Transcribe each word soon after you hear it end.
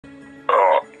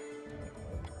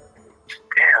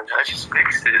I just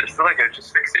fixed it. It's not like I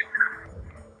just fixed it.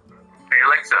 Hey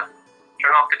Alexa,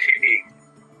 turn off the TV.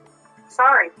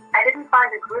 Sorry, I didn't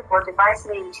find a group or device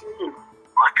named TV.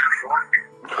 What the fuck?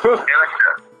 Hey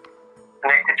Alexa,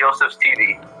 connect to Joseph's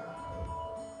TV.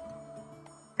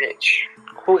 Bitch.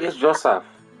 Who is Joseph?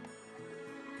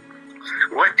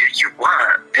 What did you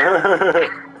want?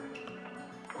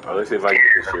 Oh, let's see if I can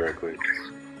get this shit right quick.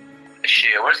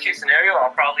 Shit, worst case scenario, I'll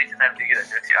probably just have to get a new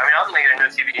TV. I mean, I was gonna get a new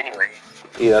TV anyway.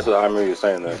 Yeah, that's what I remember you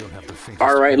saying that.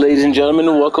 Alright, ladies and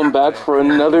gentlemen, welcome back for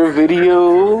another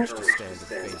video.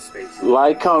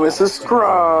 Like, comment,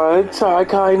 subscribe.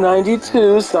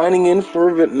 Taikai92 signing in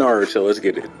for Naruto. Let's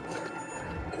get it.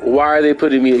 Why are they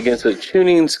putting me against a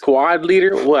tuning squad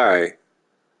leader? Why?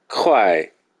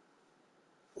 Why?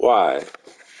 Why?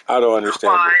 I don't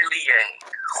understand.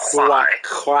 Why?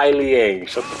 Kwai Liang.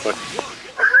 Shut the fuck up.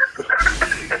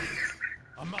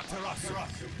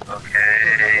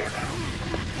 Okay.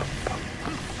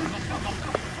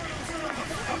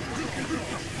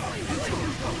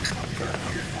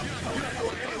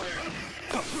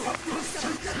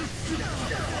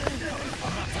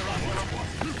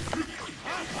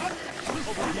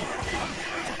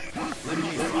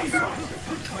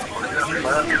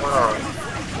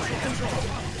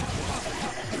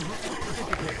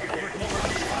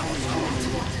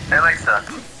 Hey Alexa,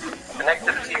 connect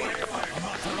to the TV.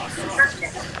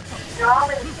 You're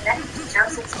already connected to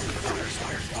Joseph's TV.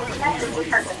 To connect a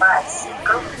different device,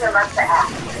 go to the Alexa app.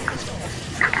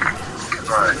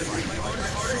 Right.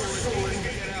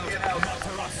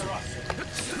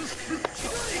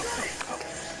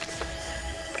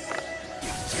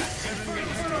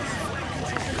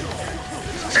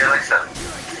 Hey Alexa,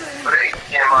 put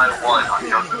HDMI 1 on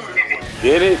Joseph's TV.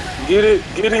 Get it? Get it?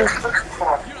 Get it?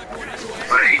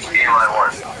 Put HDMI 1.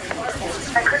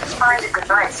 I couldn't find a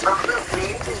device or group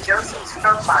named in Joseph's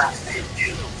profile.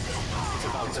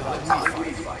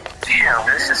 Damn,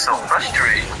 this is so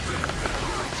frustrating.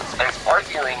 I'm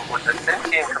arguing with a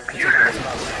sentient computer.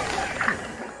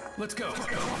 Let's go.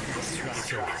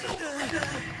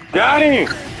 Got him!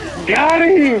 Got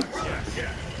him!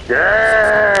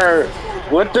 Yeah!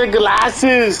 With the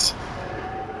glasses!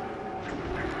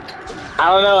 I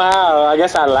don't know how. I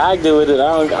guess I lagged it with it.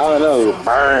 I don't know.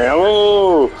 Burn.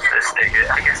 Oh! This nigga,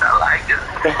 I guess I liked it.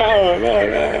 Oh, no.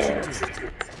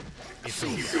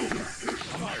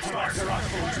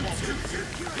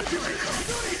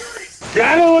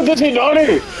 Got him with the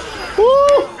Chidori!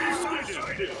 Woo!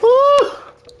 Woo!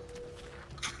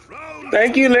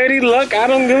 Thank you, Lady Luck. I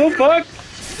don't give a fuck.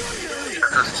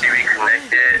 This TV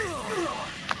connected.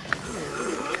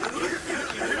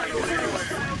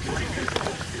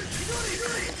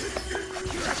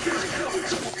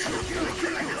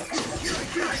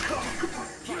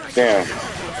 Damn.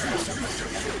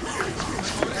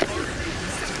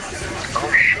 Oh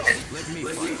shit.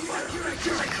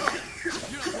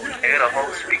 I got a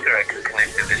whole speaker I can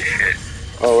connect to this shit.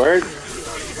 Oh, word?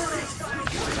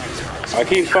 I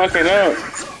keep fucking up.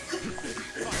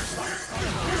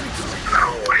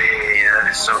 Oh way, that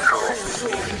is so cool.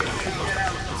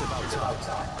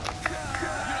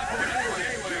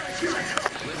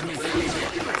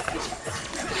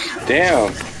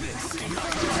 Damn.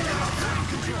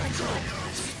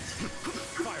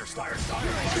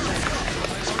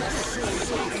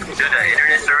 Dude, that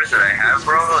internet service that I have,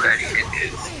 bro, that shit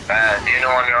is bad. Do you know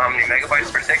how many megabytes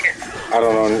per second? I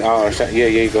don't know.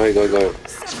 Yeah, go ahead.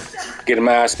 Getting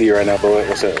my ass speed right now, bro.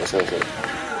 What's up? Dude,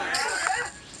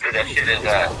 that shit is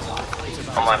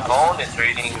on my phone, it's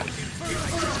reading.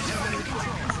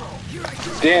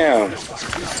 Damn.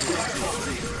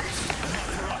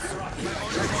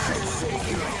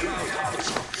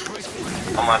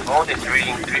 On my phone, it's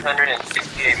reading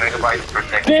 368 megabytes per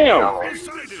second. Damn.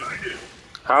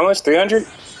 How much? 300?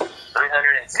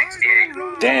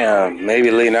 368. Damn. Maybe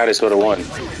Leonidas would have won. Dude,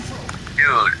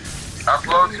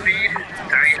 upload speed,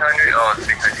 300. Oh,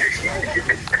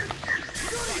 300.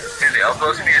 Dude, the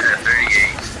upload speed is at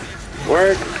 38.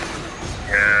 Word?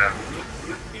 Yeah.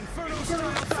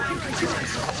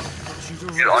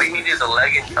 Dude, all you need is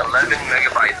 11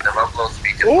 megabytes of upload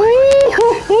speed to play.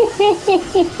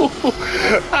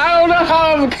 I don't know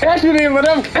how I'm catching him, but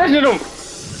I'm catching him.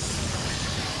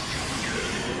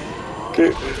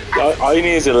 Okay. All you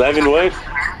need is 11 what?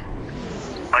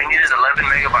 All you need is 11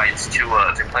 megabytes to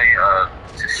play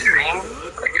to stream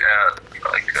like a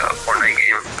Fortnite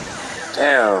game.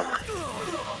 Damn.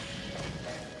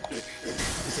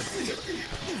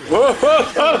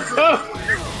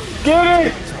 Get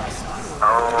it!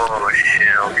 Oh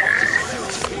shit, okay.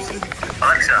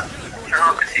 Alexa, turn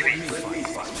off the TV.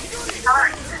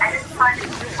 Sorry, I didn't find a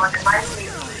group or device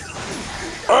named TV.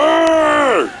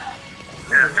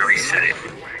 reset it.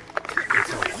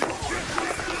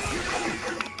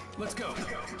 Let's go.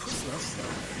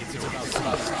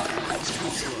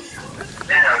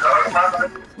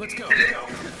 Damn, Let's go.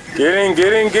 Get in,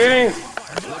 get in, get in.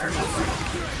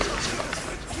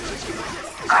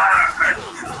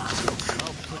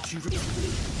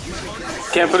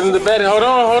 Can't put him in the bed. Hold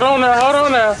on now, hold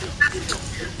on now.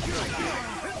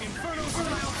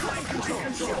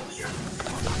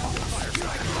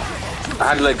 I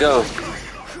had to let go.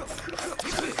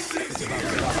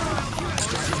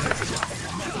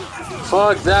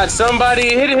 Fuck that. Somebody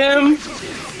hit him.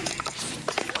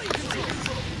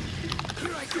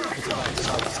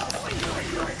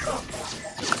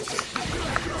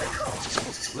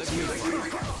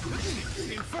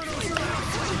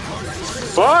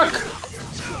 Fuck!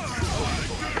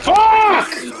 Fuck!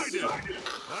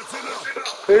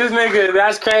 This nigga,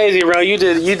 that's crazy, bro. You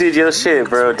did your shit,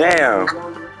 bro. Damn.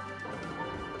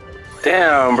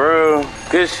 Damn, bro.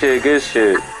 Good shit, good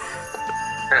shit.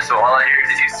 So all I hear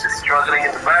is you just struggling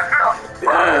in the background.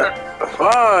 Yeah.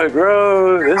 Fuck,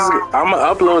 bro. I'ma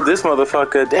upload this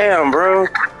motherfucker. Damn, bro. Yeah,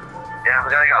 but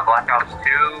then I got Black Ops 2.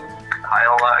 I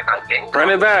don't like. I got game. Run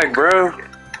it back, bro.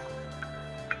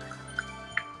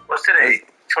 What's today?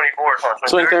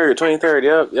 24th. 23rd,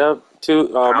 yep.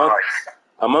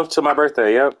 A month to my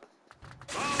birthday, yep.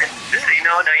 Just so you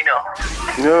know, now you know.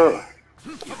 Yeah.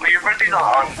 Well, your birthday's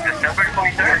on December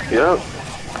 23rd? Yep.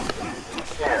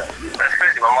 Yeah. That's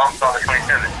crazy. My mom's on the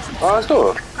 27th. Oh, that's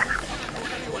cool.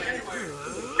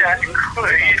 That's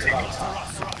crazy.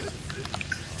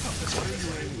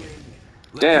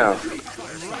 Damn.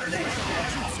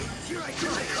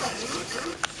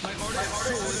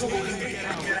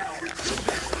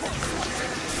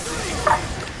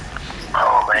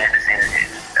 Oh man, this thing is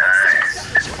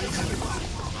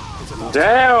nice.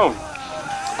 Damn.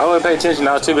 I wasn't paying attention.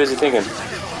 I was too busy thinking.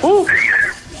 Woo.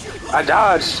 I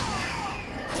dodged.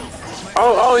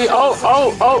 Oh.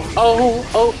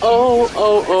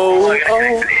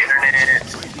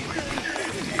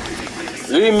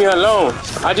 Leave me alone.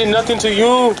 I did nothing to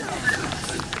you.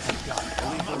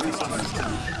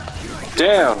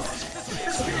 Damn.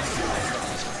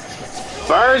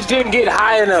 Birds didn't get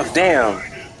high enough. Damn.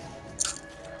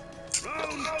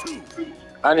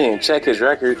 I didn't even check his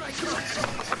record.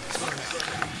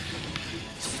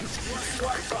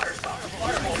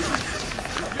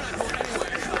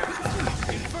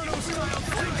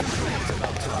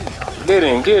 Get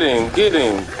him.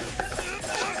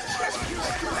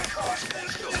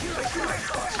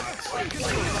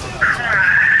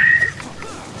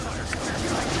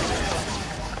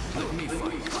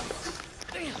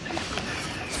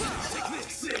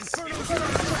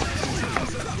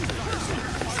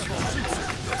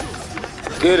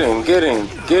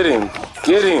 Get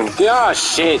him. Oh,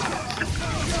 shit.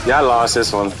 Y'all lost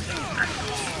this one.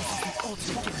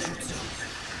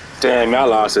 Damn, y'all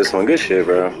lost this one. Good shit,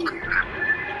 bro.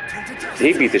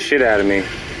 He beat the shit out of me.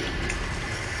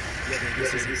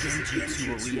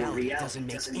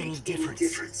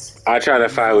 I tried to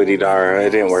fight with Idara.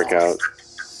 It didn't work out.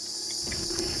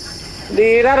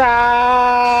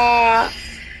 Didara!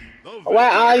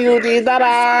 Where are you,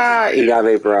 Didara? He got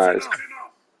vaporized.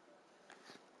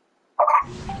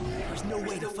 There's no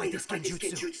way to fight this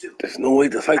genjutsu. There's no way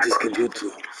to fight this genjutsu.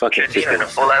 Fucking Just having a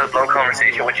full out-of-blown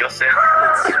conversation with yourself.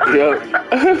 Yep.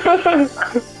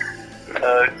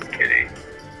 Just kidding.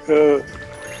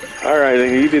 Alright,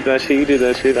 nigga, you did that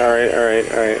shit. Alright.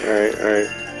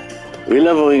 We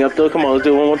leveling up though. Come on, let's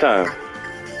do it one more time.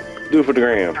 Do it for the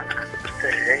gram.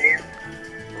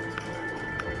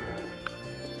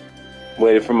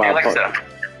 Waiting for my Hey, Alexa,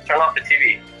 turn off the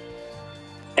TV.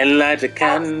 And light a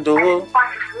candle.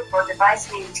 Find a group or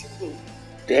device named TV.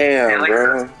 Damn, Hey, Alexa,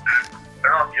 bro.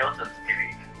 turn off Joseph's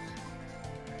TV.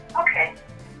 Okay.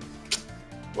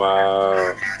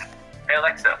 Wow. Hey,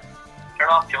 Alexa, turn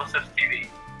off Joseph's TV.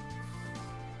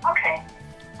 Okay.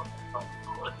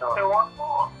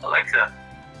 Alexa,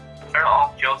 turn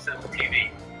off Joseph's TV.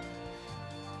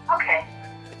 Okay.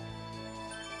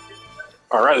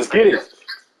 Alright, let's get it.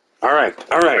 Alright.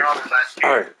 Turn on the last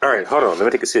stream. Alright, hold on. Let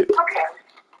me take a sip. Okay.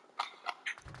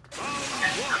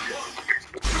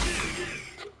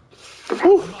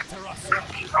 Woo.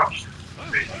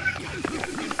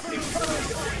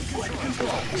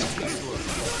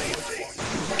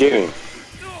 Get him.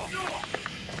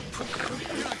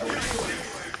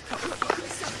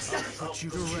 Put you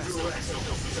to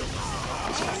rest.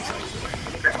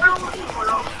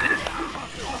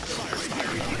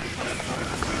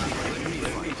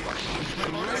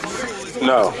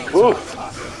 No. Woo.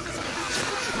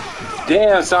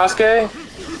 Damn, Sasuke.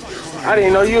 I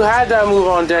didn't know you had that move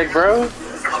on deck, bro.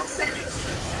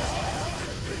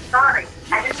 Sorry,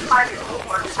 I didn't find it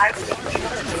before.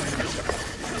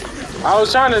 I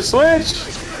was trying to switch.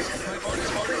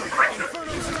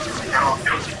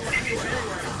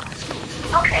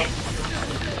 Okay.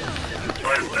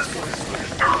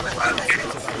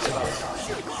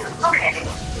 Okay.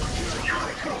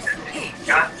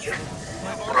 Got you.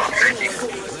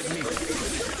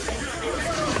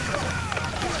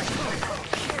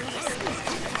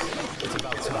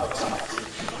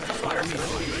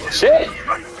 Shit!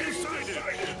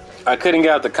 I couldn't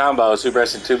get out the combo. I was too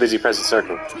busy pressing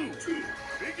circle.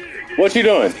 What you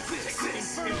doing?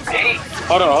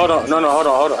 Hold on. No, hold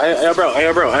on. Hey, bro. Wait.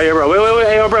 Hey,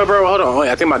 bro. Hold on. Wait,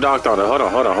 I think my dog thought it. Hold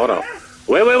on.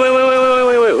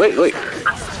 Wait.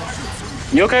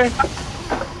 You okay?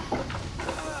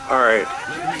 All right.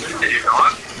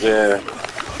 Yeah.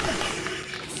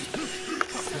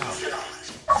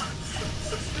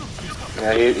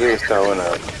 Yeah, he was throwing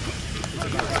up.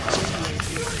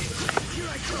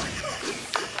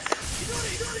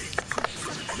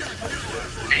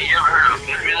 Hey, you ever heard of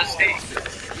real estate?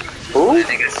 Who? When the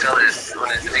nigga sell his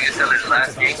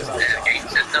last game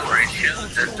system or his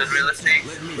shoes, that's the real estate.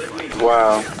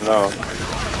 Wow, no.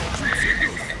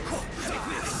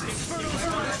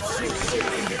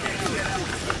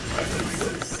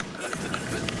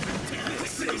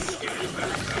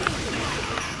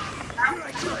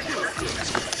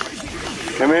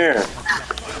 Come here.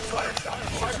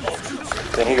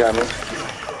 Then he got me.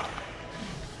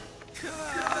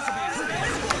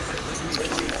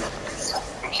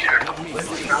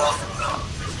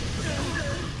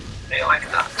 They like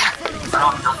that. I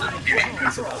don't know the TV.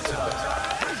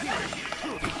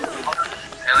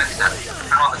 They like that.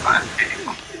 Turn on the class TV.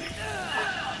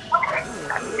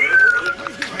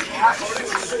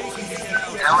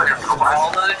 I would have to buy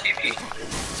all the TV.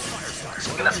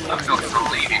 That's what I'm going to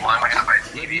leaving. Why am I going to buy a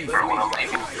TV for when I'm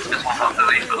leaving? This one's not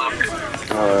delayed for the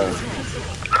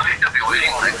I'll be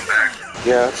waiting when I come back.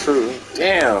 Yeah, true.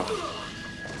 Damn.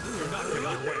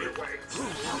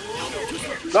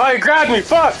 No, he grabbed me.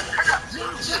 Fuck.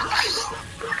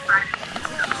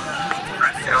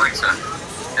 Hey, Alexa,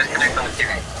 disconnect on the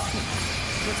TV.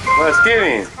 Let's get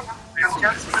him.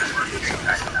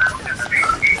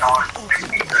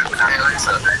 Hey,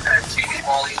 Alexa, TV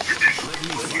Molly.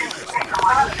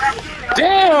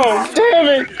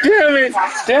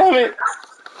 Damn it.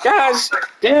 Gosh,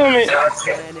 damn it.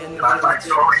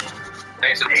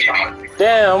 Thanks to the TV.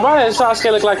 Damn, why does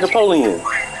Sasuke look like Napoleon?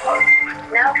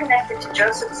 Now connected to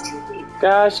Joseph's TV.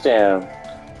 Gosh damn.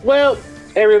 Well,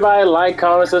 everybody like,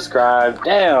 comment, subscribe.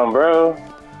 Damn, bro.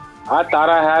 I thought.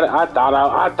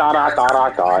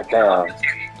 Damn.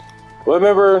 Well,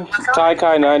 remember,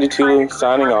 Taikai92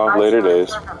 signing off. Later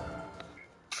days.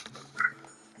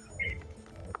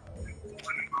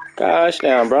 Gosh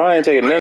damn, bro. I ain't taking nothing.